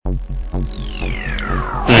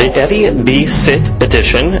The Eddie B. Sit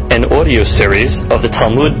edition and audio series of the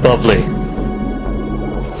Talmud Bavli.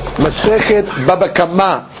 Masechet Baba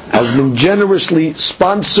Kamma has been generously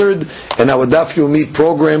sponsored in our Daf Yomi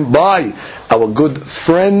program by our good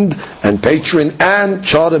friend and patron and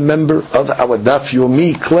charter member of our Daf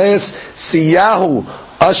Yomi class, Siyahu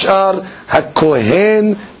Ashar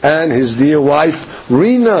HaKohen, and his dear wife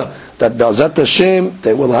Rina, that B'ezrat Hashem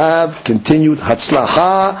they will have continued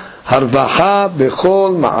Hatzlacha, Harvacha,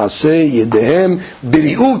 Bechol, Ma'aseh, Yedehem,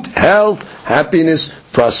 Biriut, health, happiness,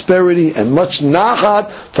 prosperity, and much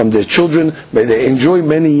Nahat from their children. May they enjoy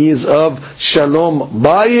many years of Shalom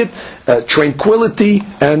Bayit, tranquility,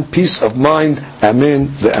 and peace of mind. Amen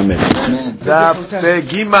ve'amen. Daf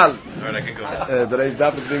Gimal. Today's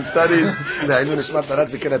daf is being studied. Le'ilun Nishmat Tarat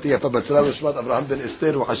Zekeratiyah Fabatzala Nishmat Abraham ben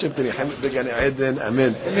Esther V'chashem Tenihem B'Gan Eden.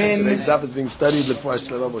 Amen. Today's daf is being studied. L'Rfuah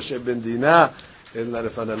Shlema Moshe ben Dina. אלא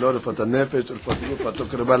לפנלו, לפת הנפש, ולפתיו, פתו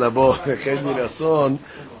קרבה לבוא, חן מרסון,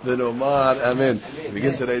 ונאמר אמן. We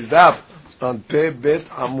begin today's daf on Pei Bet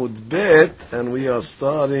Amud Bet, and we are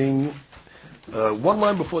starting one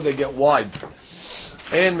line before they get wide.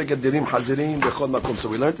 And megadirim hazirim bechol makom. So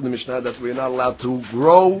we learned in the Mishnah that we are not allowed to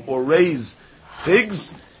grow or raise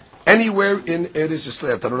pigs anywhere in Eretz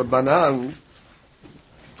Yisrael. Tanur Banan.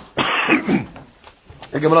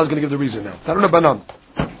 The Gemara is going to give the reason now. Tanur Banan.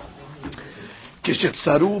 When the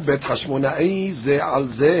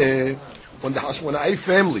Hashmonai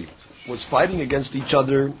family was fighting against each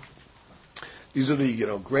other, these are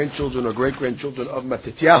the grandchildren or great-grandchildren of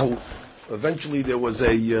Matityahu. Eventually there was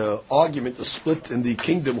a argument, a split in the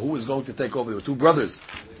kingdom, who was going to take over. There were two brothers.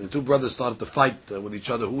 The two brothers started to fight with each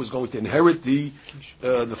other, who was going to inherit the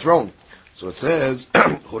throne. So it says,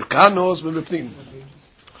 Hurkanos b'mifnim.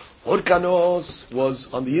 Hurkanos was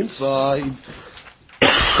on the inside,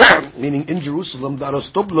 meaning in Jerusalem,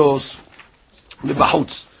 Darostoblos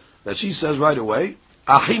Mibahutz. That she says right away,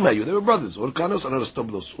 Ahimayu, they were brothers, Urkanos and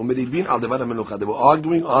Arostoblos. Umiribin al Devar HaMelucha. They were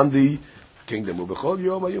arguing on the kingdom. Ubechol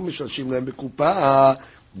Yom Ayu Mishalshim Lehem Bekupa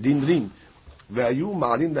Dinrin. Ve'ayu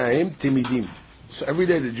Ma'alin Lahem Timidim. So every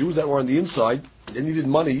day the Jews that were on the inside, they needed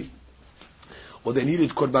money, or they needed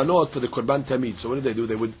korbanot for the korban tamid. So what did they do?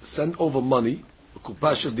 They would send over money,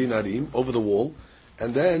 Kupa Shel Dinarim, over the wall,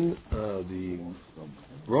 and then the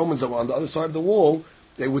Romans that were on the other side of the wall,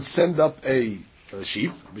 they would send up a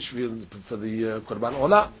sheep for the Korban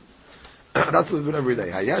Olah. That's what they did every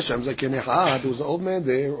day. There was an old man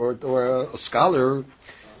there, or a scholar,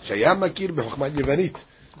 that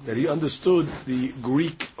he understood the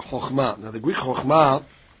Greek Chokhmah. Now the Greek Chokhmah,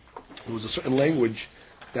 it was a certain language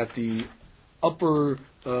that the upper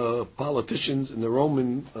politicians in the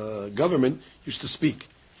Roman government used to speak.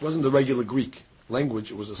 It wasn't the regular Greek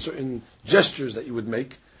language. It was a certain gestures that you would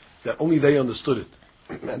make that only they understood it.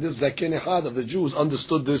 And this Zaken Ehad of the Jews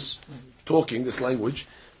understood this talking, this language,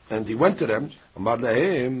 and he went to them, Amar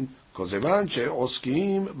lahem,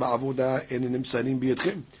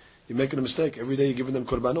 you're making a mistake. Every day you're giving them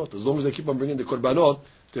korbanot. As long as they keep on bringing the korbanot,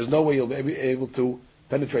 there's no way you'll be able to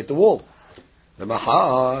penetrate the wall. So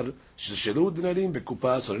the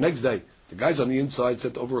next day, the guys on the inside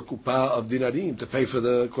sent over a kupa of dinarim to pay for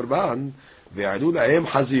the korban.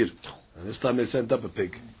 And this time they sent up a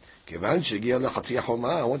pig. Once it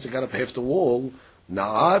got up half the wall,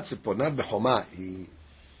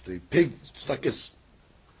 the pig stuck its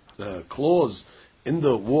claws in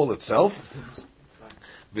the wall itself.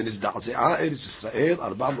 And the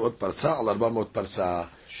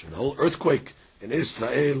whole earthquake in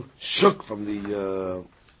Israel shook from the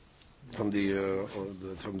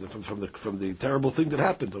terrible thing that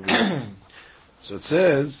happened over here. So it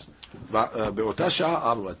says, at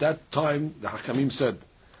that time the Hakamim said,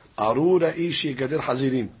 Arura ishi gadil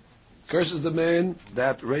hazirim. Curses the man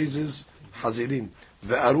that raises hazirim.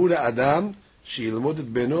 Ve'arura adam she'ilmod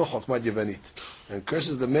beno chokmah yavanit. And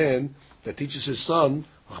curses the man that teaches his son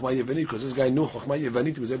chokmah yavanit, because this guy knew chokmah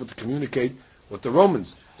yavanit. He was able to communicate with the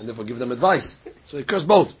Romans and therefore give them advice. So he cursed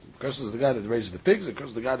both. He curses the guy that raises the pigs, and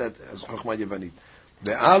curses the guy that has chokmah yavanit.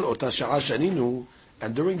 Ve'al ota sha'a shaninu.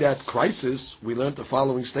 And during that crisis, we learned the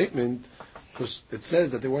following statement, because it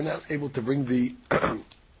says that they were not able to bring the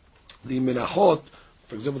the menachot,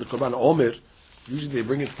 for example, the Korban Omer. Usually they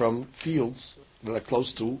bring it from fields that are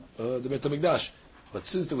close to the Beit HaMikdash. But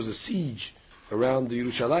since there was a siege around the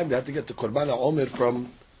Yerushalayim, they had to get the Korban Omer from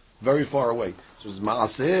very far away. So it's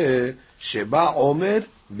Ma'aseh Sheba Omer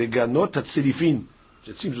Beganot Hatzirifin.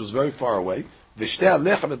 It seems it was very far away. V'shtei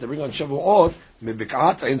alechem that they bring on Shavuot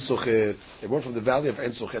mebik'at Ein Socher. They brought from the valley of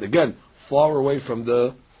Ein Socher. Again, far away from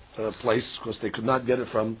the place, because they could not get it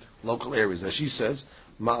from local areas. As she says,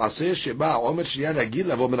 מעשה שבא העומר שהיה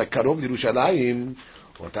רגיל לבוא מן הקרוב לירושלים,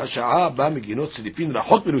 אותה שעה בא מגינות צליפין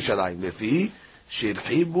רחוק מירושלים, לפי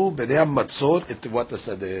שהרחיבו בני המצור את what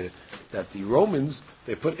that the Romans,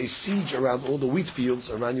 they put a siege around all the wheat fields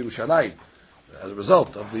around Yerushalayim as a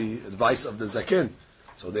result of the advice of the Zaken.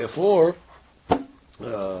 So therefore,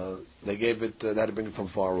 they gave it, they had to bring it from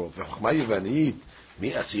far off. Chokhmah Yevanit,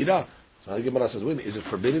 mi asira. So the Gemara says, wait a minute, is it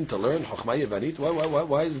forbidden to learn Chokhmah Yevanit?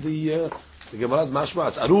 Why is the Gemara's mashma?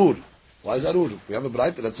 It's arur. Why is arur? We have a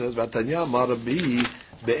bright that says, Vatanya marabi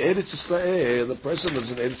be'eretz Yisrael, the person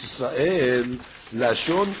lives in Eretz Yisrael,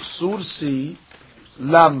 lashon sursi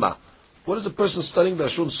lama. What is the person studying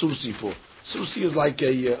Lashon Sursi for? Sursi is like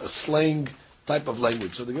a slang type of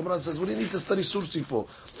language. So the Gemara says, what do you need to study Sursi for?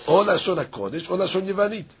 Or Lashon HaKodesh or Lashon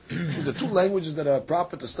Yevanit. The two languages that are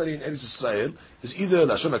proper to study in Eretz Israel is either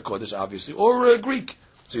Lashon HaKodesh, obviously, or Greek.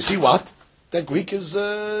 So you see what? That Greek is,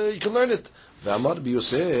 you can learn it. V'amar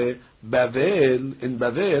b'yoseh Bavel, in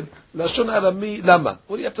Bavel, Lashon Arami Lama.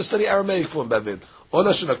 What do you have to study Aramaic for in Bavel? Or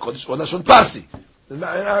Lashon HaKodesh or Lashon Parsi. In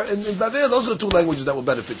Bava, those are the two languages that will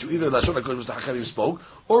benefit you. Either Lashon HaKodesh, which the Hakarim spoke,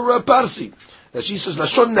 or Parsi. That she says,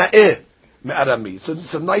 Lashon Na'eh me'arami.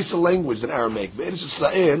 It's a nicer language than Aramaic. Be'eretz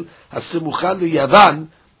Yisrael, hasimucha liyavan,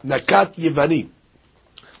 nakat yevani.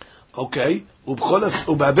 Okay?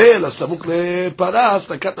 Ubavel, hasamuk leparas,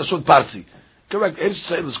 nakat Lashon Parsi. Correct. Eretz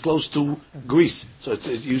Yisrael is close to Greece, so it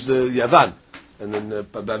used the Yavan. And then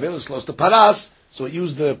Bavel is close to Paras, so it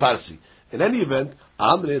used the Parsi. In any event,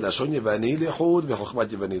 Amre Lashon Yevani Lehud veChokhmat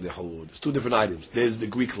Yevani Lehud. It's two different items. There's the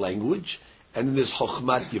Greek language, and then there's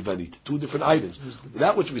Chokhmat Yevanit. Two different items.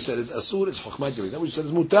 That which we said is Asur is Chokhmat Yevanit. That which we said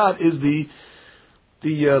is Mutar is the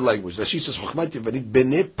language. Rashi says Chokhmat Yevanit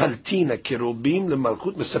Bene Paltina Kerubim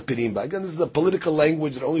leMalchut Mesapirim. Again, this is a political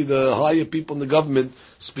language that only the higher people in the government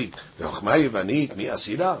speak. Chokhmat Yevanit Mi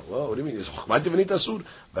Asira. Well, what do you mean? Is Chokhmat Yevanit Asur?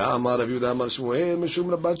 Va'amar Rav Yehuda Amar Shmuel Meshum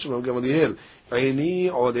Rabban Shmuel Gamaliel. Aini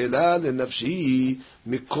Odela leNafshi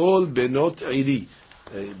Mikol Benot Iri.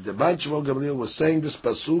 The Rabban Shmuel Gamaliel was saying this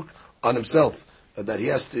pasuk on himself, that he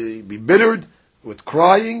has to be bittered with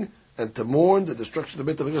crying and to mourn the destruction of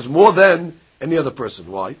the Beit HaMikdash more than any other person.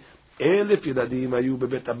 Why? Elif Yeladim Ayu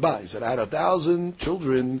Bebet Abba. He said, I had 1,000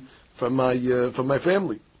 children from my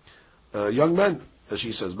family, young men. As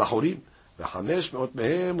she says, Bachorim. ו500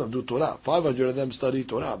 מהם למדו תורה. 500 of them studied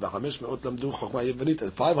Torah. ו500 למדו חוכמה יוונית.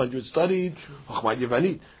 And 500 studied חוכמה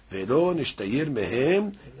יוונית. ולא נשתייר מהם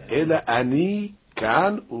אלא אני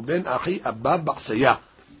כאן ובן אחי אבא בעשייה.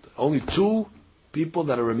 Only 2 people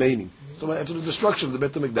that are remaining. So after the destruction of the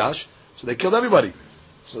Beit HaMikdash, so they killed everybody.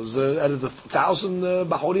 So out of the 1,000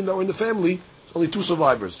 Bachorim that were in the family, only 2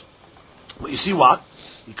 survivors. But you see what?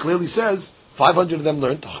 He clearly says 500 of them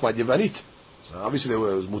learned Chokhmat Yevanit. So obviously it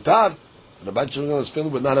was mutar, and the bunch of his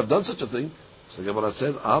family would not have done such a thing. So the Gemara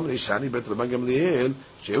says,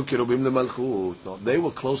 no, they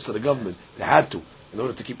were close to the government. They had to, in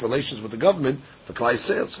order to keep relations with the government for Klai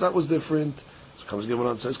Yisrael. So that was different. So comes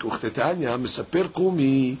Gemara and says, if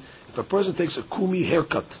a person takes a kumi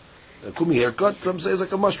haircut, some say it's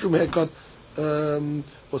like a mushroom haircut,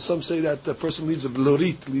 or some say that the person leaves a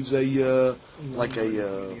velorit, leaves a like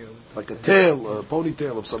a tail, a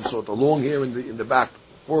ponytail of some sort, a long hair in the back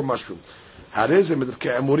for a mushroom. That's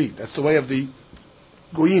the way of the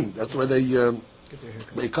goyim. That's the way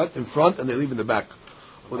they cut in front and they leave in the back,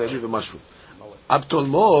 or they leave a mushroom.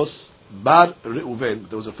 Abtolmos bar Reuven.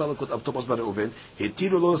 There was a fellow called Abtolmos bar Reuven.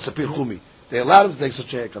 They allowed him to take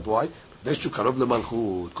such a haircut. Why?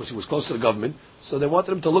 Because he was close to the government, so they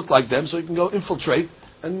wanted him to look like them, so he can go infiltrate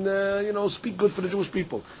and speak good for the Jewish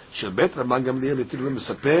people. And the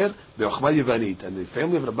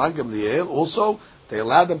family of Rabban Gamliel also, they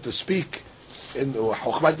allowed them to speak in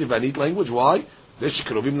Chokhmat Yevanit language. Why?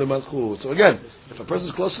 So again, if a person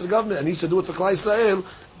is close to the government and needs to do it for Klai Yisrael,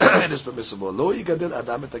 it is permissible. A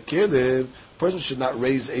person should not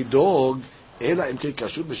raise a dog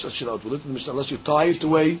unless you tie it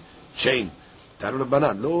to a chain. You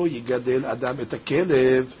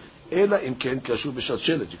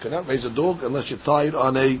cannot raise a dog unless you tie it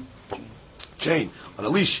on a chain, on a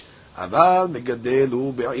leash.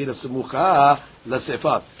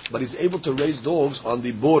 But he's able to raise dogs on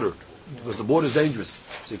the border, because the border is dangerous.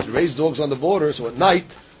 So you can raise dogs on the border, so at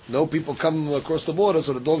night, no people come across the border,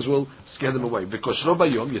 so the dogs will scare them away. You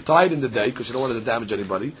tie it in the day, because you don't want it to damage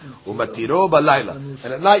anybody. And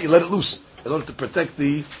at night, you let it loose, in order to protect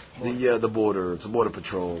the border. It's a border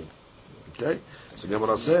patrol. Okay? So the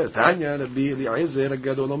Gemara says,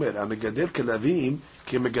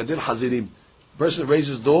 person that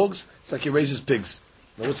raises dogs, it's like he raises pigs.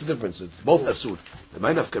 Now what's the difference? It's both asur.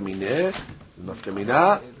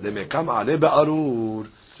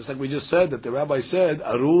 Just like we just said that the rabbi said,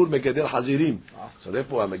 Arur Megadel Hazirim. So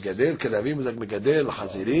therefore, Megadel Kedavim is like Megadel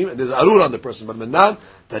Hazirim, and there's Arur on the person, but Menan,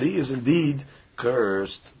 that he is indeed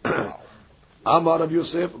cursed. Amar of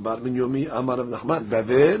Yosef, Bar Min Yomi, Amar of Nachman,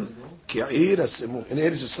 Bavel, Ki'ir Asimu, in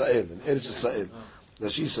Eretz Yisrael. That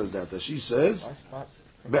she says that. That she says,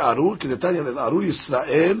 Be'arur, Kedetanya, Arur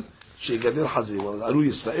Yisrael, Shegadel Hazirim. Well, Arur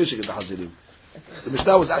Yisrael, Shegadel Hazirim. The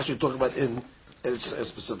Mishnah was actually talking about in Eretz Yisrael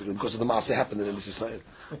specifically, because of the Maaseh happened in Eretz Yisrael.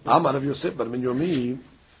 Amar of Yosef, Bar Min Yomi,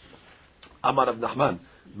 Amar of Nachman,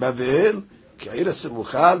 Bavel, Ki'ir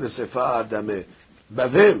Asimuchal, Lesefa Adameh.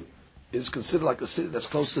 Bavel is considered like a city that's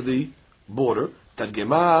close to the border.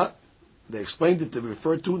 Targema, they explained it to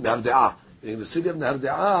refer to Narde'ah. In the city of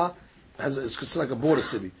Narde'ah is considered like a border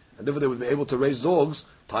city, and therefore they would be able to raise dogs,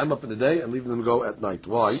 tie them up in the day, and leave them go at night.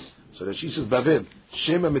 Why? So that she says Bavel,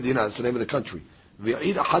 Shema Medina, that's the name of the country.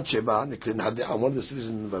 Ve'ir Ahad Sheba, Narde'ah, one of the cities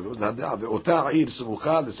in Bavel was Narde'ah. Ve'ota Air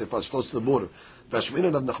Semucha, the Sefa, close to the border.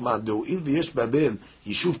 Vashminan of Nachman, Do'il V'yesh Bavel,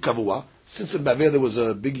 Yishuv Kavua. Since in Bavel there was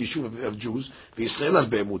a big yishuv of Jews, V'Yisrael Al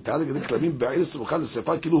Be'emuta,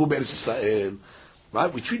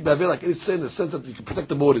 right? We treat Bavel like Eretz in the sense that you can protect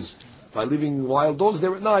the borders by leaving wild dogs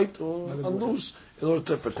there at night or on loose in order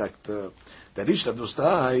to protect. That ish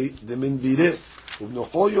tavdostai demin vire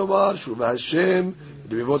uvnocho yomar shuva Hashem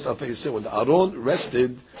devivot alfei Yisrael. When the Aaron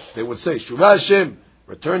rested, they would say Shuva Hashem,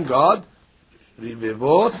 return God.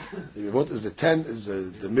 Rivivot is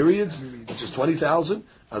the myriads, which is 20,000.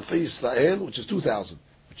 Alfei Yisrael, which is 2,000,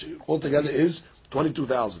 which altogether is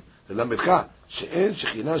 22,000. L'lamedcha she'en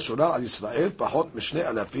shechina shora al Yisrael pachot mishne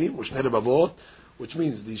alafim u'shne rebavot, which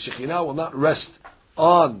means the shechina will not rest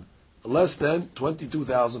on less than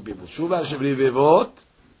 22,000 people. Shuva Hashem rivivot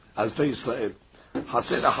alfei Yisrael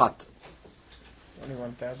haser ahat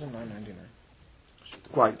 21,999.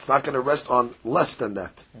 Right, it's not going to rest on less than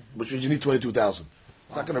that, which means you need 22,000.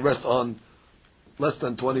 It's not going to rest on less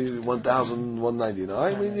than 21,199.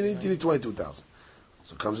 I mean, you need 22,000.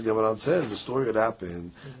 So comes the Gemara and says the story that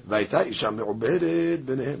happened. Vayta isha me'ubedet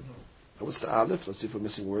benehem. What's the aleph? Let's see if we're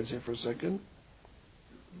missing words here for a second.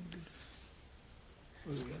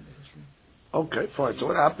 Okay, fine. So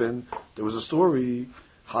what happened? There was a story.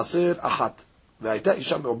 Haser ahat. Vayta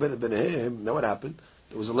isha me'ubedet benehem. Now what happened?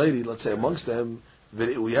 There was a lady, let's say amongst them,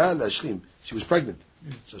 v're'uya lashlim. She was pregnant,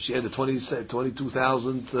 so she had the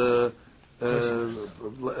 22,000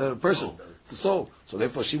 person, the soul. So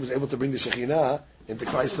therefore, she was able to bring the Shekhinah into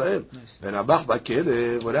Klal Yisrael.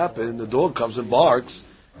 What happened? The dog comes and barks,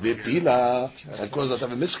 v'pila, and causes her to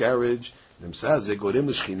have a miscarriage. So you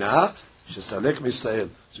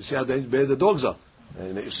see how bad the dogs are.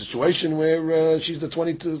 In a situation where she's the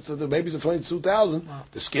 22, so the baby's the 22,000,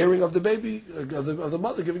 the scaring of the baby, of the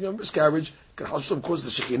mother giving her a miscarriage, can cause the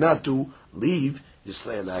Shekhinah to leave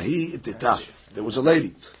Yisrael. There was a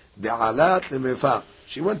lady.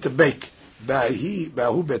 She went to bake. A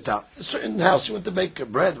certain house. She went to bake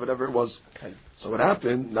bread, whatever it was. So what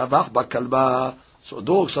happened? So a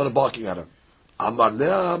dog started barking at her. So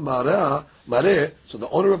the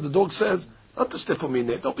owner of the dog says, don't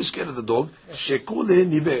be scared of the dog.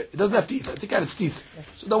 It doesn't have teeth. I think it had its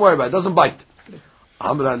teeth. So don't worry about it. It doesn't bite.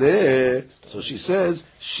 So she says,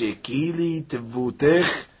 Shekili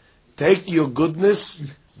tevutech, take your goodness,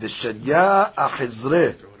 the shadya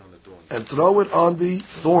ahizre, and throw it on the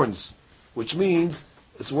thorns. Which means,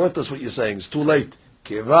 it's worthless what you're saying. It's too late.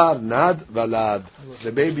 Kevar nad valad.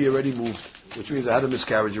 The baby already moved. Which means I had a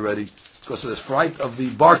miscarriage already. Because of this fright of the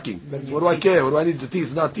barking. What do I care? What do I need the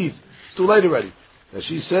teeth? Not teeth. It's too late already. And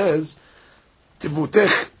she says,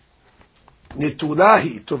 Tivutech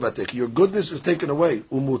nitulahi tovatech. Your goodness is taken away.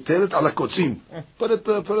 Umutelet ala kotzim. Put it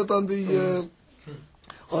on the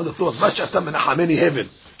thorns. Mashata menachameni heaven.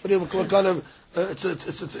 What kind of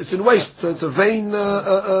it's in waste. So it's a vain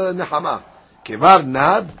nehama. Kevar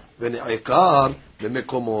nad v'ne'ikar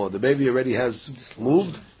b'mekomo. The baby already has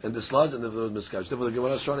moved and dislodged, and there was miscarriage. Therefore, the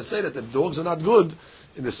Gemara is trying to say that the dogs are not good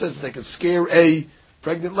in the sense that they can scare a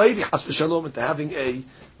pregnant lady, has v'shalom, into having a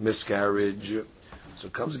miscarriage. So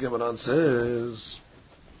comes the Gemara and says,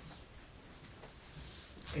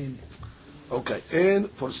 okay, en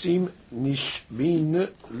porsim nishbin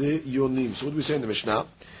leyonim. So what do we say in the Mishnah?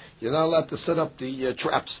 You're not allowed to set up the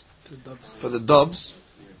traps for the doves,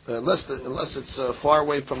 unless it's far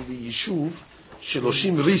away from the yishuv,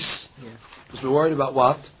 shiloshim ris. Because we're worried about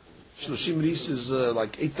what? Shiloshim ris is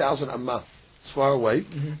like 8,000 amma. It's far away.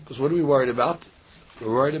 Because what are we worried about?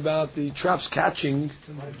 We're worried about the traps catching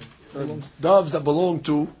doves that belong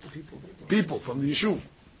to people from the yishuv.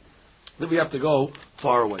 Then we have to go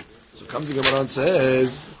far away. So comes the Gemara and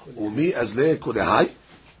says, Umi azle kodehai.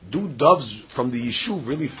 Do doves from the yishuv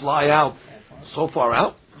really fly out so far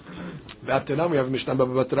out? V'atena, we have a Mishnah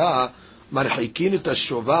Bava Batra, marhikin et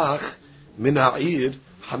ha-shovach min ha'ir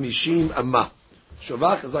 50 amma.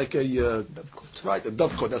 Shovach is like a dovecote. Right, a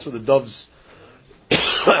dovecote. That's where the doves,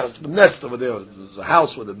 the nest over there. There's a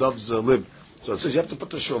house where the doves live. So it says you have to put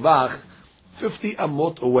the shovach 50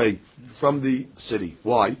 amot away from the city.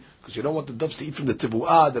 Why? Because you don't want the doves to eat from the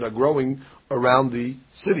tivu'ah that are growing around the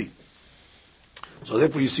city. So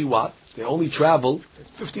therefore you see what? They only travel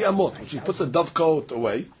 50 amot, which you put the dovecote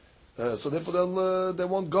away. So therefore they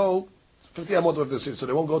won't go 50 amot away from the city. So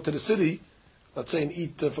they won't go to the city, let's say, and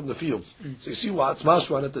eat from the fields. So you see what? It's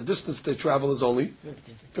mashwan that the distance they travel is only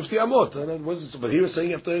 50 amot. But here it's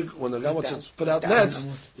saying after, when the guy wants to put out nets,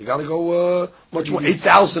 you got to go much more,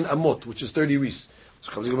 8,000 amot, which is 30 ris.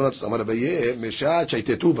 So comes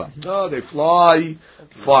no, they fly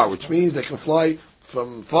far, which means they can fly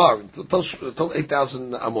from far until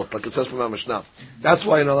 8,000 amot, like it says from our Mishnah. That's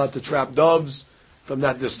why you're not allowed to trap doves from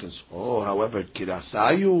that distance. Oh, however,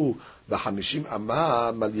 kirasayu v'hamishim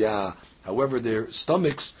amma malya. However, their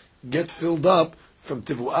stomachs get filled up from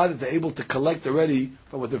tivu'ah that they're able to collect already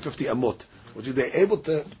from within 50 amot, which is they're able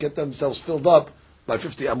to get themselves filled up by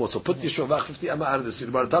 50 amot. So put your shovach 50 amot out of the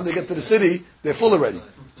city. By the time they get to the city, they're full already.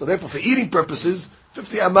 So therefore, for eating purposes,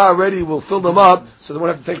 50 amot already will fill them up, so they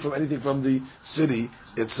won't have to take from anything from the city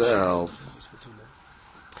itself.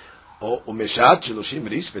 Oh, umeshat shiloshim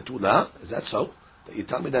rish vetula. Is that so? That you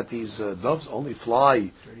tell me that these doves only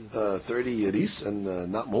fly 30 ris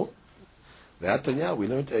and not more? That we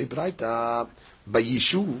learned a braita by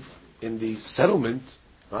Yishuv in the settlement,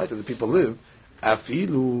 right, where the people live.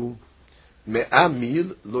 Afilu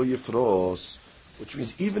me'amil lo yifros, which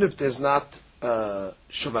means even if there's not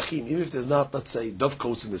shovachim, even if there's not, let's say,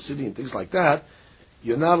 dovecotes in the city and things like that,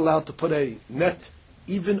 you're not allowed to put a net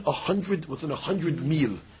even within 100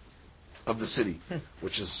 mil of the city,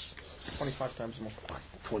 which is 25 times more.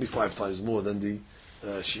 25 times more than the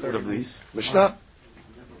shiur of the Mishnah.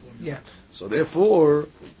 Yeah. So therefore,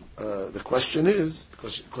 the question is,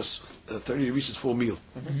 because 30 reaches 4 meal.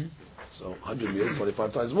 Mm-hmm. So 100 meals,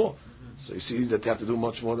 25 times more. So you see that they have to do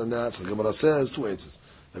much more than that. So the Gemara says 2 answers.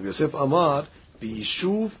 Rabbi Yosef Amar,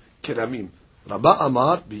 b'yishuv keramim. Rabba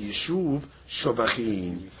Amar, b'yishuv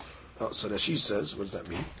shovachim. So Rashi says, what does that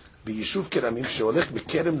mean? B'yishuv keramim, she'olech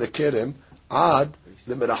b'kerem lekerem ad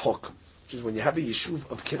lemerachok. Which is when you have a yishuv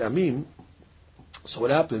of keramim, so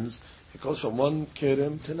what happens? It goes from one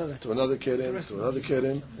kerem to another kerem to another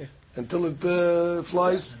kerem, until it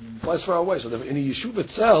flies far away. So in a yishuv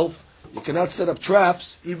itself, you cannot set up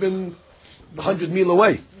traps even 100 mil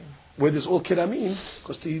away, where there's all keramim,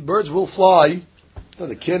 because the birds will fly.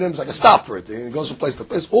 The kerem's like a stop for it, and it goes from place to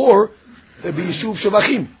place. Or there'll be yishuv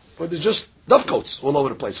shavachim, where there's just dovecotes all over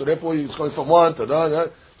the place. So therefore, it's going from one to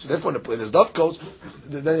another. So therefore, when there's dovecotes,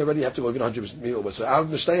 then you already have to go even 100 mil away. So our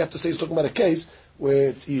Mishnah, you have to say, is talking about a case where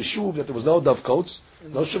it's yishuv that there was no dovecotes,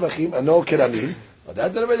 no shavachim, and no keramim.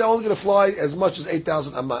 That they're only going to fly as much as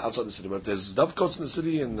 8,000 amma outside the city. But if there's dovecotes in the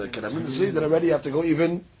city and keramim in the city, then already you have to go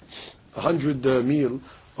even 100 mil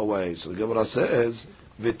away. So the Gemara says,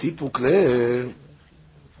 "V'tipu kle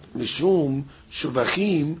mishum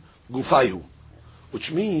shuvachim gufayu,"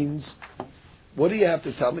 which means, what do you have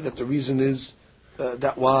to tell me that the reason is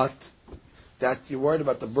that you're worried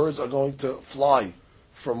about the birds are going to fly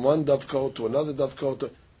from one dovecote to another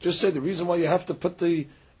dovecote? Just say the reason why you have to put the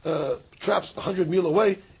traps 100 mil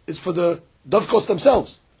away is for the dovecotes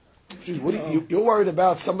themselves. You're worried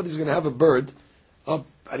about somebody's going to have a bird up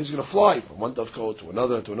and he's going to fly from one dovecote to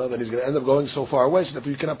another, and he's going to end up going so far away, so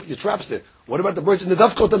therefore you cannot put your traps there. What about the birds in the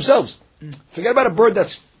dovecote themselves? Forget about a bird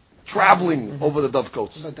that's traveling over the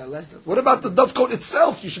dovecotes. What about the dovecote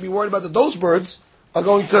itself? You should be worried about that those birds are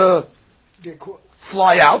going to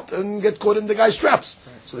fly out and get caught in the guy's traps.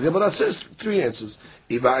 So the Gemara says 3 answers.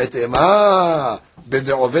 So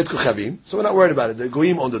we're not worried about it. The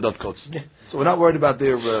goyim own the dovecotes. So we're not worried about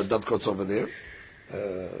their dovecotes over there.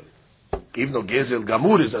 Even though gezel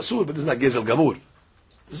gamur is asur, but this is not gezel gamur.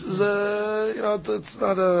 This is it's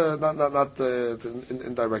not it's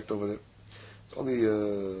indirect over there. It's only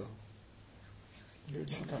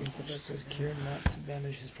says care not to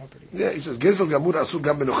damage his property. Yeah, he says gezel gamur asur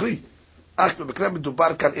gam benochri.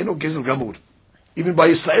 Even by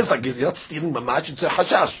Israel, it's like you're not stealing mamach, it's a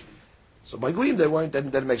hashash. So by goyim they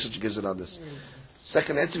didn't make such a gezel on this.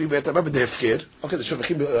 Second answer, we better remember the hefker. Okay, the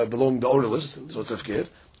shovachim belong to the ownerless, so it's hefker.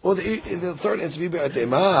 Or the third answer,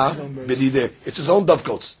 it's his own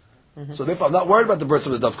dovecotes. Mm-hmm. So therefore, I'm not worried about the birds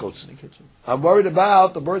from the dovecotes. I'm worried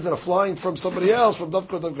about the birds that are flying from somebody else, from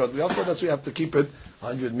dovecote. The dovecote, that's why we have to keep it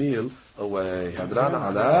 100 mil away.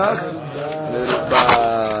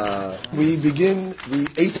 We begin the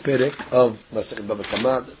 8th perek of Masechet Bava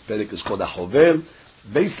Kamma. The perek is called Ahovel.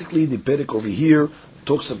 Basically, the perek over here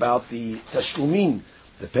talks about the tashlumin,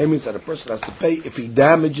 the payments that a person has to pay if he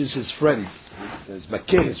damages his friend.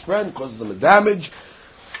 His friend causes him a damage.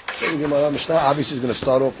 So the Gemara Mishnah obviously is going to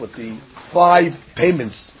start off with the 5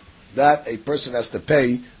 payments that a person has to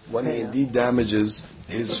pay when he indeed damages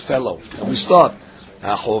his fellow. And we start.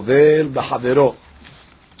 Ahovel b'havero.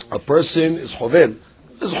 A person is hovel.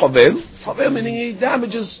 Is hovel? Hovel meaning he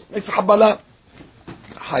damages, makes a habala.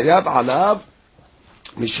 Hayav alav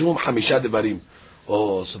mishum hamisha devarim.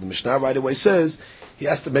 Oh, so the Mishnah right away says he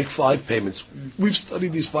has to make 5 payments. We've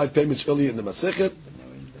studied these 5 payments earlier in the Masechet.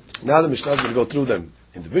 Now the Mishnah is going to go through them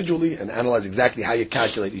individually and analyze exactly how you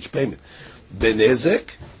calculate each payment.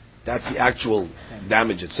 Benezek, that's the actual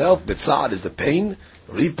damage itself. Betzad is the pain.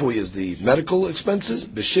 Ripui is the medical expenses.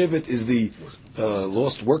 Beshevet is the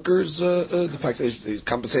lost workers, the fact that he's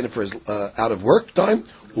compensated for his out of work time.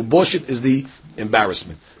 Uboshit is the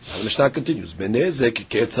embarrassment. Now the Mishnah continues. Benezek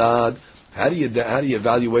ketzad. How do you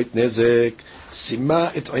evaluate nezek?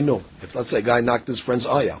 Sima et aino. If let's say a guy knocked his friend's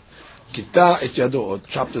eye out, kita et yado, or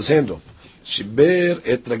chopped his hand off, shiber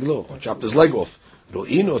et raglo, or chopped his leg off,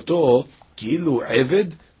 ro'in oto kilu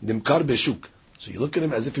eved nimkar beshuk. So you look at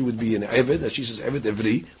him as if he would be an eved, as she says eved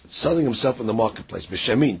evri, selling himself in the marketplace.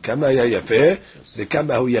 B'shamin kama ya yafeh,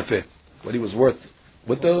 dekama hu yafeh. What he was worth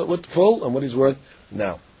with full and what he's worth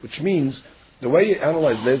now. Which means the way you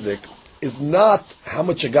analyze nezek is not how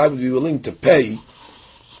much a guy would be willing to pay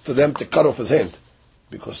for them to cut off his hand,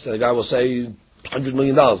 because the guy will say $100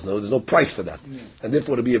 million. No, there's no price for that, and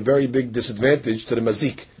therefore it'll be a very big disadvantage to the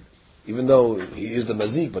mazik. Even though he is the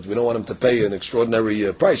mazik, but we don't want him to pay an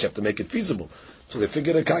extraordinary price. You have to make it feasible. So they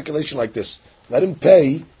figured a calculation like this: let him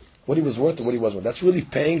pay what he was worth and what he wasn't worth. That's really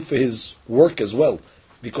paying for his work as well,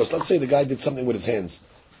 because let's say the guy did something with his hands,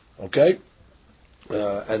 okay,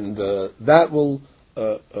 and that will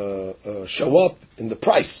show up in the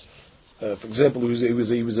price. For example, he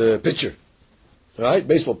was a pitcher, right?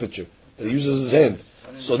 Baseball pitcher. That he uses his hands.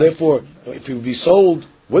 So therefore, if he would be sold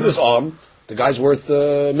with his arm, the guy's worth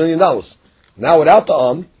 $1 million. Now without the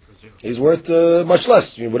arm, he's worth much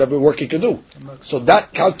less. Whatever work he can do. So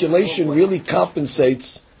that calculation really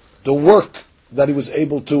compensates the work that he was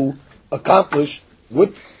able to accomplish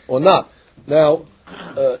with or not. Now,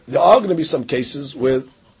 there are going to be some cases where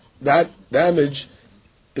that damage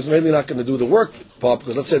is really not going to do the work part,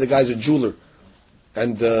 because let's say the guy's a jeweler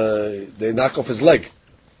and they knock off his leg.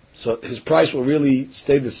 So his price will really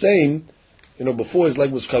stay the same, before his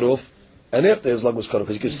leg was cut off and after his leg was cut off,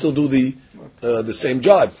 because he can still do the same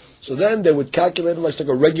job. So then they would calculate it like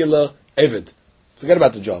a regular eved. Forget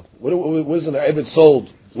about the job. What is an eved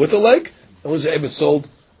sold with a leg, and what is an eved sold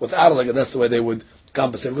without a leg? And that's the way they would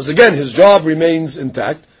compensate. Because again, his job remains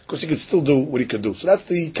intact, because he can still do what he can do. So that's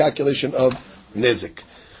the calculation of nezik.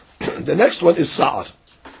 The next one is sa'ar.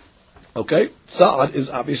 Okay? Sa'ar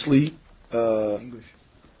is obviously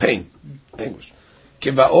pain, anguish.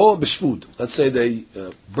 Kiva'o b'shvud. Let's say they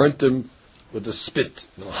burnt him with a spit,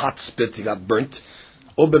 hot spit, he got burnt.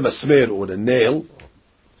 O b'masmer, or with a nail,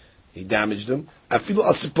 he damaged him. Afilu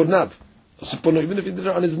al sipurnav. Even if he did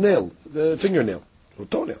it on his nail, the fingernail, or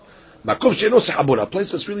toenail. Makom she'eno se'abur, a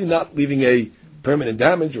place that's really not leaving a permanent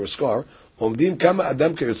damage or a scar. How much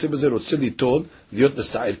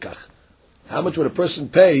would a person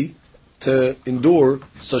pay to endure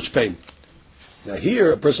such pain? Now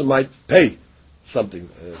here, a person might pay something.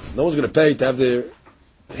 No one's going to pay to have their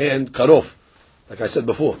hand cut off, like I said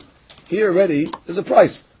before. Here already, there's a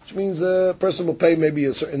price, which means a person will pay maybe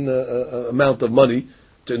a certain amount of money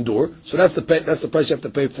to endure. So that's the price you have to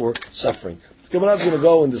pay for suffering. The Gemara is going to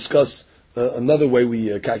go and discuss another way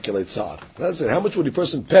we calculate sa'ar. That's it. How much would a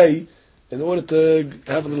person pay in order to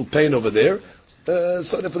have a little pain over there? So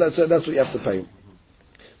therefore that's what you have to pay.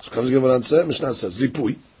 So comes the Gemara and says, Mishnah says,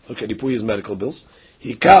 Ripui. Okay, Ripui is medical bills.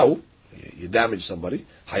 Hikau, you damage somebody.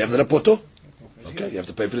 Hayav d'rapoto. Okay, you have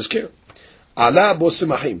to pay for his care. Ala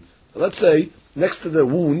bosimahim. Let's say, next to the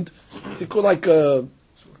wound, you call like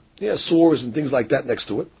sores and things like that next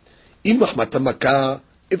to it.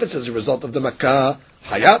 If it's as a result of the makkah,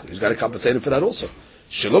 hayat, he's got to compensate him for that also.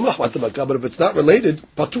 Shalom makkah, but if it's not related,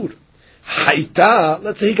 patur. Haita,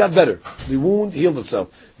 let's say he got better. The wound healed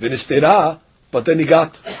itself. Vinistera, but then he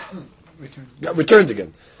got returned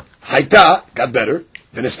again. Haita, got better.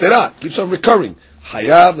 Vinistera, keeps on recurring.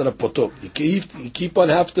 Hayav, then a potop. You keep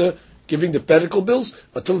on after giving the medical bills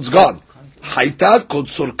until it's gone. Haita kod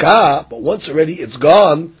surka, but once already it's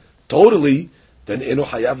gone totally, then eno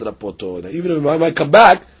hayav rapoto. Even if it might come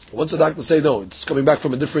back, once the doctor say no, it's coming back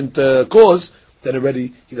from a different cause, then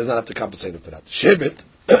already he does not have to compensate him for that. Shevet,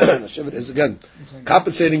 Shevet is again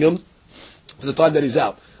compensating him for the time that he's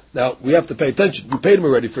out. Now we have to pay attention. You paid him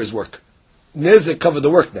already for his work. Nezek covered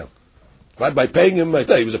the work now, right? By paying him, I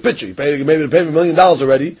tell you, he was a pitcher. You paid him, maybe paid him $1 million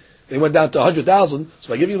already, and he went down to $100,000. So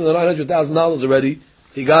by giving him the $900,000 already,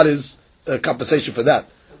 he got his compensation for that.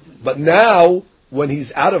 But now, when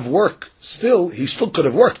he's out of work, he still could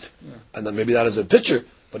have worked, and then maybe not as a pitcher,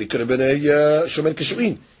 but he could have been a shomer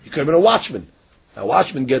kishuin. He could have been a watchman. A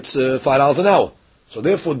watchman gets $5 an hour. So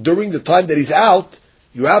therefore, during the time that he's out,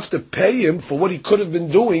 you have to pay him for what he could have been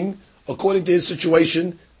doing according to his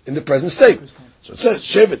situation in the present state. So it says,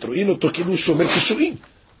 Shevet ru'inu tokilu shomer kishuin.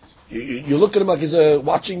 You look at him like he's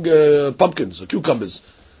watching pumpkins or cucumbers,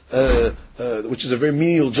 which is a very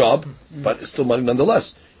menial job, but it's still money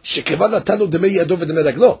nonetheless. Because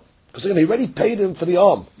again, he already paid him for the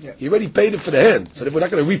arm. He already paid him for the hand. So if we're not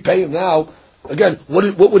going to repay him now, again,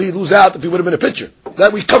 what would he lose out if he would have been a pitcher?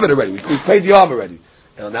 That we covered already. We paid the arm already.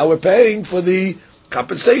 And now we're paying for the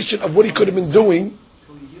compensation of what he could have been doing.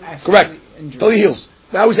 Correct. Till he heals.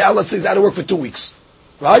 Now he's out, let's say he's out of work for 2 weeks.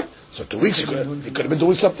 Right? So 2 weeks he could have been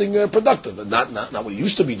doing something productive. And not what he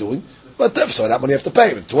used to be doing. But so that money you have to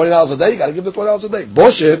pay him. $20 a day, you got to give him $20 a day.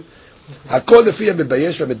 Bullshit. Hakol lefi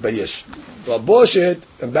mitbayesh v'mitbayesh. Well, bullshit,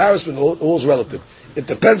 embarrassment, all is relative. It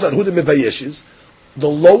depends on who the mitbayesh is. The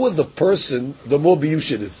lower the person, the more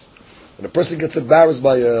biyush it is. When a person gets embarrassed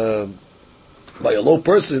by a low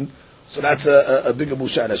person, so that's a bigger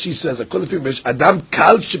mushana. She says, Adam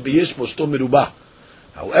kal shebiyesh moshto merubah.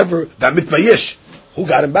 However, that mitbayesh, who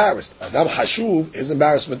got embarrassed? Adam hashuv, his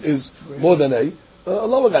embarrassment is more than a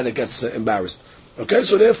lower guy that gets embarrassed. Okay,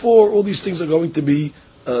 so therefore, all these things are going to be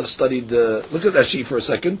studied. Look at Rashi for a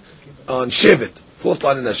second. On Shevet, fourth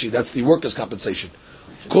line in Rashi, that's the workers' compensation.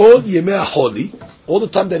 Kol yemei holi, all the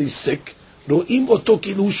time that he's sick, ro'im oto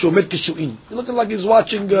kilu shomer kishuin. You're looking like he's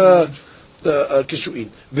watching kishuin.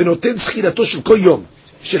 V'noten schirato shel kol yom,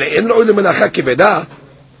 she'ein ro'im lemenacha keveda,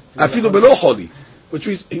 afilu belo holi. Which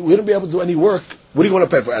means he wouldn't be able to do any work. What do you want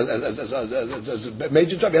to pay for? As a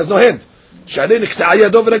major job, he has no hand. She'ein nikta'a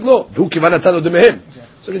yado v'reglo, v'hu kivan natan lo demehem.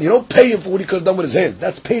 So again, you don't pay him for what he could have done with his hands.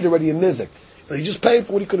 That's paid already in Nizek. You just pay him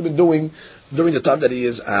for what he could have been doing during the time that he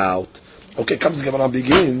is out. Okay, comes the Gemara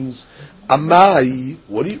begins. Amai,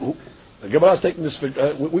 what do you? The Gemara is taking this for.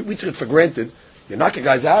 We took it for granted. You knock a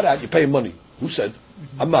guy's out, you pay him money. Who said?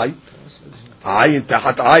 Amai. Ayin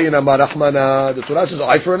tahat ayin amar rahmana. The Torah says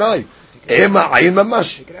eye for an eye. Ema ayin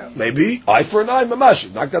mamash. Maybe eye for an eye mamash.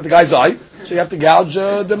 You knocked out the guy's eye, so you have to gouge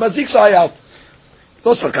the mazik's eye out.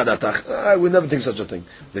 We never think such a thing.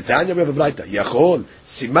 Netanya, we have a braita. Yachol,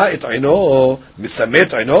 sima et aino,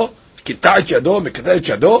 misamet aino, kita et yado, mikata et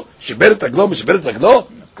yado, shiber et raglo, mishiber et raglo.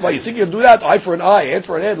 Why, you think you can do that? Eye for an eye, hand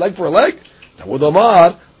for an hand, leg for a leg? Tawud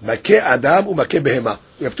Omar, makeh adam u makeh behema.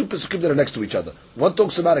 We have two pesukim that are next to each other. One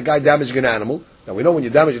talks about a guy damaging an animal. Now we know when you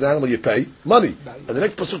damage an animal, you pay money. And the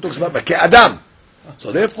next pasuk talks about makeh adam.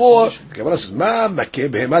 So therefore, the Gemara says, "Ma makeh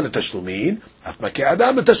behema letashlumin, af makeh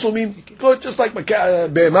adam letashlumin." Good, just like makeh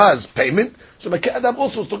behema is payment, so makeh adam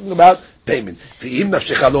also is talking about payment. V'im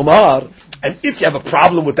nafshecha lomar, and if you have a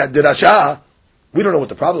problem with that dirasha, we don't know what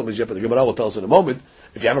the problem is yet, but the Gemara will tell us in a moment.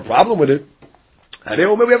 If you have a problem with it, we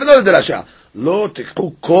have another dirasha. Lo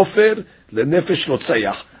tikhu kofer lenefesh lo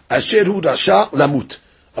tzayach, asher hu rasha lamut.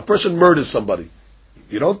 A person murders somebody,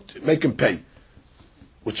 you don't make him pay,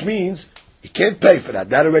 which means he can't pay for that.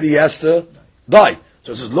 That already has to die.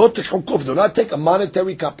 So it says, Lo tichukuf, do not take a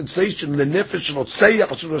monetary compensation. Lenefesh rotzeyach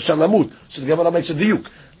shalamut. So the Gemara makes a diuk.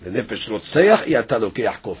 Lenefesh rotzeyach yata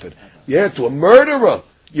lokeach kofer. Yeah, to a murderer,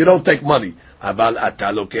 you don't take money. Aval ata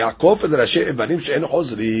lokeach kofer l'rashei evanim she'en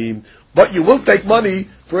chozrim. But you will take money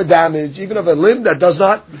for a damage, even of a limb that does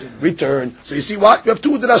not return. So you see what? You have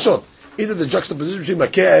two drashot. Either the juxtaposition between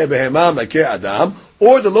makeh behema, makeh adam,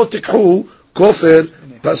 or the lo tikhu kofer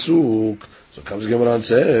pasuk. So comes the Gemara and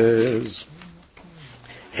says,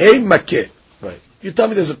 Hey Makeh. Right. You tell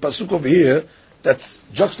me there's a pasuk over here that's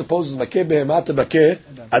juxtaposes Makeh behema to Makeh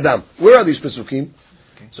Adam. Where are these pasukim?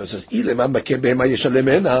 Okay. So it says, Ilema Makeh behema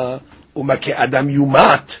yeshalemena, uMakeh Adam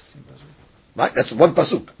yumat. Right? That's one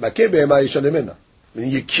pasuk. Makeh behema yeshalemena. When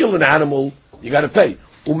you kill an animal, you got to pay.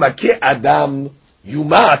 uMakeh Adam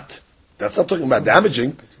yumat. That's not talking about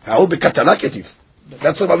damaging. Ha'ol bekatala ketif.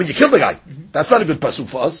 That's talking about when you kill the guy. That's not a good pasuk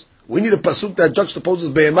for us. We need a pasuk that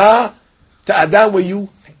juxtaposes behema to Adam where you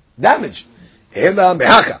damaged. Ela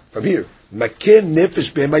mehaka, from here. Makeh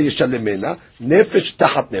nefesh behema yeshalemena, nefesh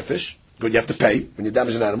tahat nefesh. Good, you have to pay when you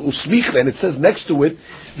damage an animal. Usmichla, and it says next to it,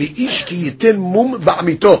 v'ish ki yitin mum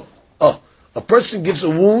ba'amito. Oh, a person gives a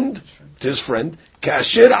wound to his friend.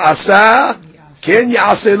 Kasher asa ken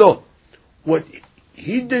ya'aseh lo. What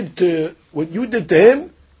you did to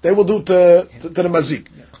him, they will do to the mazik.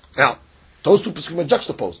 Now, those two pasukim are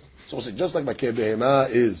juxtaposed. So we'll say, just like makeh behema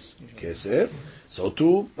is kesef, so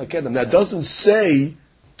too makeh adam. Now, it doesn't say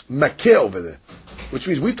makeh over there, which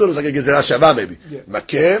means we thought it was like a gezerah shava maybe.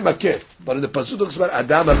 Makeh. But in the pasuk talks about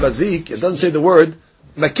adam and mazik, it doesn't say the word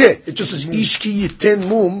makeh. It just says ishki yiten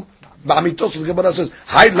mum ba'amitos. So the Gemara says,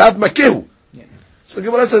 hay lav makehu. So the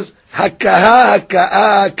Gemara says, hakaha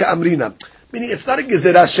ka'amrina. Meaning it's not a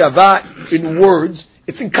gezerah shava in words,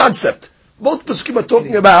 it's in concept. Both pasukim are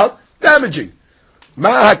talking about damaging.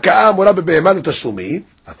 Ma haka'a amura be'behema l'tashlumin,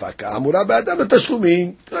 afa haka'a amura be'adam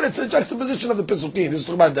l'tashlumin. It's a juxtaposition of the pasukim. It's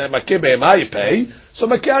talking about makeh behema, you pay. So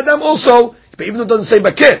makeh adam also, you pay, even though it doesn't say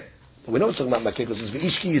makeh. We know it's talking about makeh because it's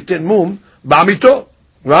v'ishki yitin mum ba'amito.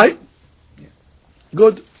 Right?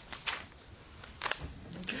 Good.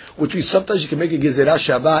 Which means sometimes you can make a gezerah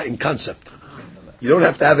shava in concept. You don't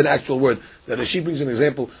have to have an actual word. The Rashi brings an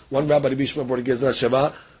example. One rabbi Bishma brought a gezerah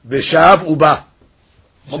shava, beshav uba.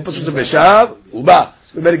 One person said beshav uba.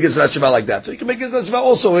 We made a gezerah shava like that. So you can make gezerah shava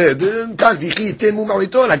also here. It's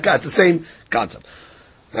the same concept.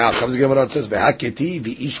 Now comes the Gemara and says, "V'haketi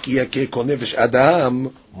v'ishki yakeh kol nefesh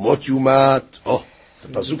adam mot yumat." Oh, the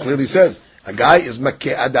pasuk clearly says a guy is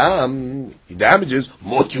makeh adam. He damages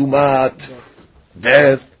mot yumat,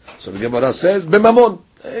 death. So the Gemara says, "B'mamon."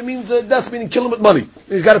 It means death, meaning kill him with money.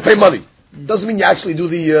 He's got to pay money. Doesn't mean you actually do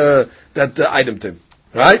the that item to him,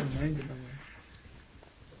 right?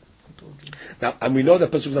 Now, and we know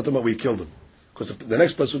that pasuk is not talking about we killed him, because the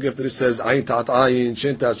next pasuk after this says ayin ta'at ayin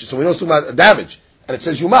shin ta'at. So we know it's talking about damage, and it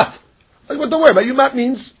says yumat. But don't worry about yumat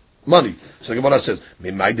means money. So the Gemara says,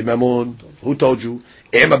 "Mimai demamon." Who told you?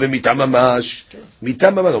 Ema b'mitam mamash.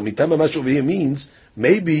 Mitam mamash. Mitam mamash over here means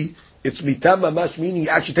maybe it's mitam mamash, meaning you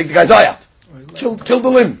actually take the guy's eye out. Kill the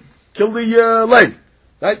limb, kill the leg,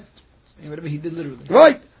 right? Whatever he did literally.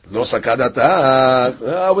 Right. Lo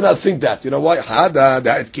sakadata. I would not think that. You know why? Hada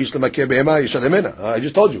da'et kish lemakeh behema yishademena. I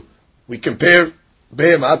just told you. We compare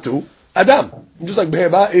behema to Adam. Just like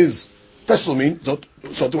behema is tashlumin,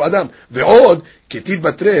 so to Adam. Ve'od ketiv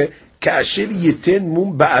batre ka'asher yiten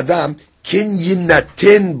mum ba'adam ken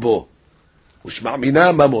yinaten bo ushma'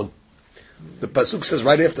 mina mamon. The pasuk says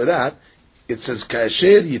right after that, it says,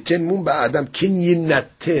 "Kasher yitin mum ba'adam kin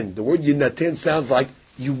yinaten." The word yinaten sounds like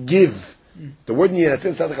you give. The word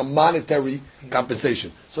yinaten sounds like a monetary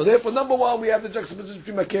compensation. So therefore, number one, we have the juxtaposition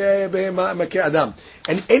between makeh behema and makeh adam.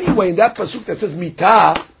 And anyway, in that pasuk that says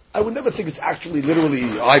mitah, I would never think it's actually literally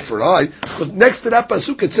eye for eye. Because next to that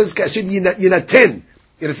pasuk, it says kasher yinaten.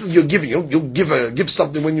 And it says you're giving. You'll give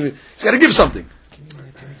something when you got to give something.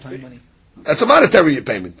 That's a monetary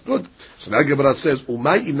payment. Good. So now Gemara says,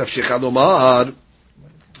 "Umay im nafshecha lomar."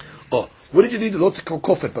 Oh, what did you need the lot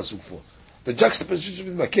kofet pasuk for? The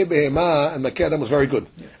juxtaposition between makeh behema and makeh adam was very good.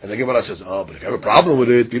 Yeah. And the Gemara says, "Oh, but if you have a problem with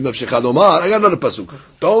it, im nafshecha lomar," I got another pasuk.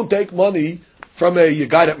 Don't take money from a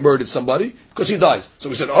guy that murdered somebody because he dies. So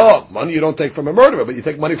we said, "Oh, money you don't take from a murderer, but you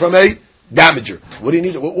take money from a damager." What do you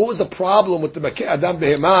need? What was the problem with the makeh adam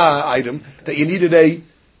behema item that you needed a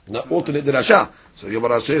alternate derasha? So the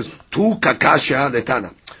Gemara says, "Tu kakasha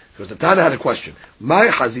letana," because the Tana had a question. My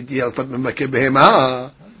haziti alfat memakeh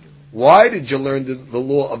behema. Why did you learn the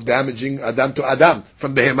law of damaging adam to adam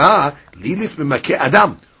from behema? Lilif memakeh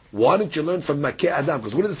adam. Why didn't you learn from makeh adam?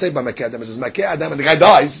 Because what does it say by makeh adam? It says makeh adam, and the guy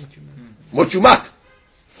dies. Mochumat.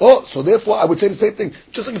 Oh, so therefore I would say the same thing.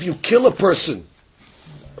 Just like if you kill a person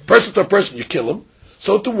to a person, you kill him.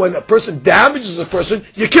 So too, when a person damages a person,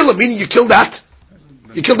 you kill him. Meaning you kill that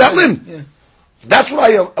limb. Yeah. That's what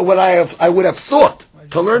I would have thought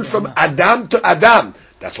to learn from Adam to Adam.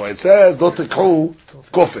 That's why it says "Lo tekhu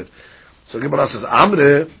kofet." So the Gemara says,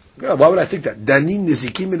 "Amre." Yeah, why would I think that? Danin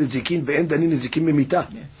nizikim nizikim ve'en danin nizikim mita.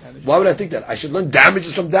 Why would I think that? I should learn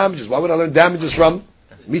damages from damages. Why would I learn damages from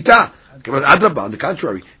mita? Adrabah, on the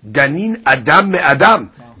contrary, danin Adam me Adam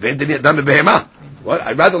ve'en danin Adam me behema. What?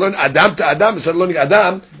 I'd rather learn Adam to Adam instead of learning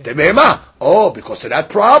Adam to behema. Oh, because of that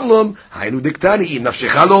problem. Hainu diktani im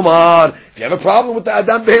nafshecha lomar. If you have a problem with the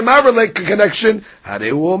Adam behema connection,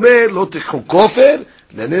 hareu omer lo tekhu kofer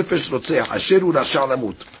lenefesh rotzeach asher hu rasha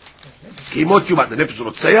lamut. כי מות יומת לנפש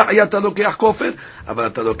רוצח היה אתה לוקח כופר, אבל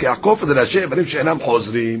אתה לוקח כופר לראשי איברים שאינם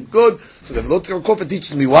חוזרים. Good. So the Lot Kofar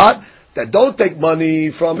teaches me what? That don't take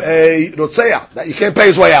money from a רוצח, that you can't pay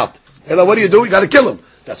his way out. And what do? You got to kill him.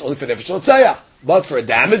 That's only for nefesh רוצח. But for a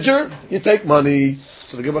damager, you take money.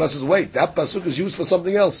 So the Gemara says, wait, that pasuk is used for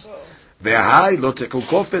something else. והי לא תקום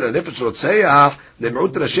כופר לנפש רוצח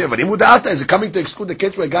למיעוט ראשי איברים ודעת. Is it coming to exclude the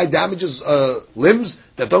case where a guy damages limbs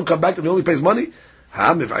that don't come back and he only pays money?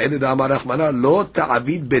 לא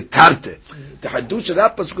תעביד בתרתי. The hadush of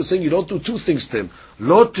that pasuk is saying you don't do two things to him.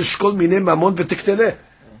 לא תשקול מיני ממון ותקטלה.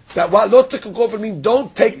 That what lo tikul kofer means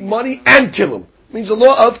don't take money and kill him. It means the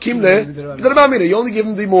law of kimle. You only give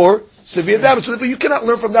him the more severe damage. So therefore you cannot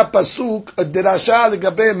learn from that pasuk a derasha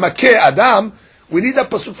legabe makeh adam. We need that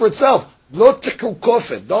pasuk for itself. Lo tikul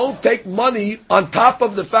kofer. Don't take money on top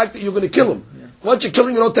of the fact that you're going to kill him. Once you kill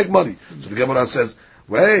him, you don't take money. So the Gemara says,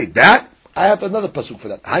 wait, that I have another pasuk for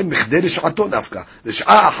that. Hay mechdei l'sh'ato nafka.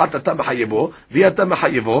 L'sh'a achat ata mechayevo, v'ata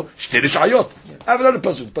mechayevo, shtei l'sh'ayot. I have another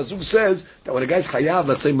pasuk. The pasuk says that when a guy's chayav,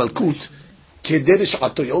 let's say malkut, kedei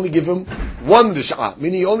l'sh'ato, you only give him one l'sh'a,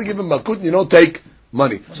 meaning you only give him malkut and you don't take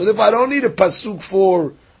money. So if I don't need a pasuk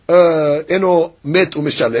for eno met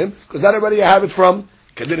u'mishalem, because that already I have it from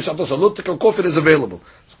kedei l'sh'ato, so lo tikul kofer is available.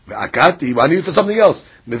 Akati, I need it for something else.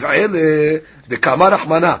 Miv'ele the Kamma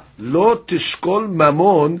rahmana lo tishkol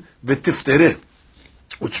mamon v'tiftereh,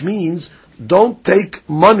 which means don't take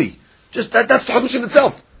money. Just that's the hadush in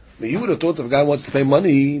itself. I mean, you would have thought if a guy wants to pay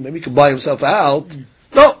money, maybe he can buy himself out.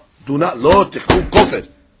 No, do not lo tikul kofer.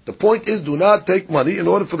 The point is, do not take money in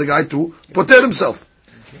order for the guy to protect himself.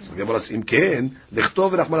 So the Gemara says, imken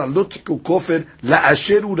lechtov rahmana lo tikul kofer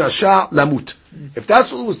la'asher urasha lamut. If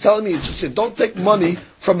that's what it was telling me, it should say, don't take money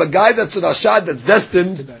from a guy that's a rashad that's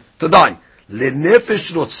destined to die.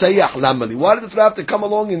 Lenefesh rotzeyach lamali. Why did the Torah have to come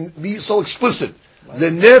along and be so explicit?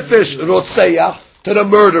 Lenefesh rotzeyach, to the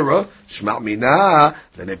murderer. Shma' mina,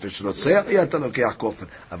 lenefesh rotzeyach, yata lokeach kofer.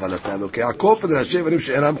 Aval ata lokeach kofer, l'rashei varim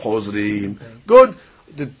she'enam chozrim. Good.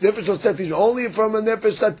 The nefesh rotzeyach is only from a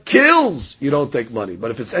nefesh that kills, you don't take money.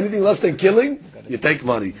 But if it's anything less than killing, you take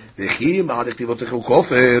money. V'chim ha'adektiv otekhu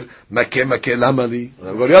kofer, makeh lamali.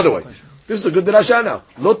 I'll go the other way. This is a good drasha now.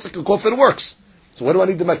 Lo tikul kofer works. So what do I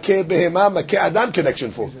need the makeh behema, makeh adam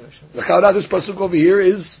connection for? The chawra, this pasuk over here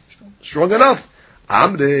is strong enough.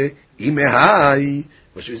 Amre imehai,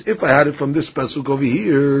 which is if I had it from this pasuk over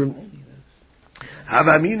here,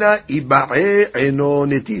 havamina iba'e eno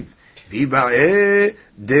netiv, v'iba'e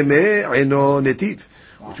deme eno netiv.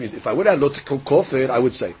 Which means if I would have lo tikul kofer, I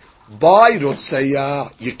would say, by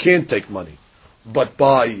rotzeyah, you can't take money. But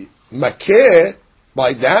by makeh,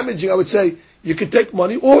 by damaging, I would say, you can take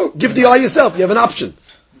money or give the eye yourself. You have an option.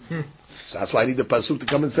 So that's why I need the pasuk to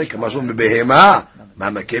come and say, "Kamashon bebehema,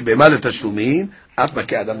 ma'makeh behema letashlumin, af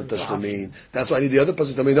makeh adam letashlumin." That's why I need the other pasuk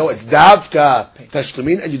to tell me, no, it's davka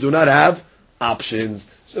tashlumin, and you do not have options.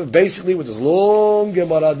 So basically, what this long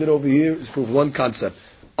Gemara did over here is prove one concept: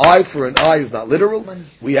 eye for an eye is not literal.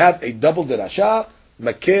 We have a double derasha,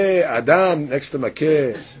 makeh adam next to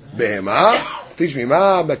makeh behema. Teach me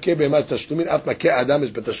ma makeh behema is tashlumin, af makeh adam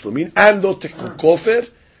is betashlumin, and lo tikul kofer.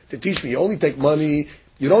 To teach me, you only take money.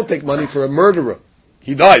 You don't take money for a murderer;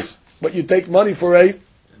 he dies. But you take money for a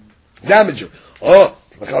damager. Oh,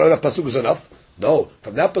 that pasuk is enough. No,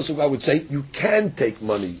 from that pasuk I would say you can take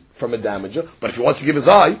money from a damager, but if he wants to give his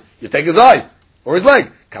eye, you take his eye or his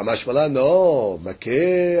leg. Kamashmala, no,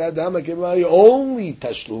 makeh adam makeh only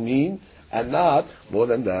tashlumin, and not more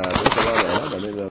than that.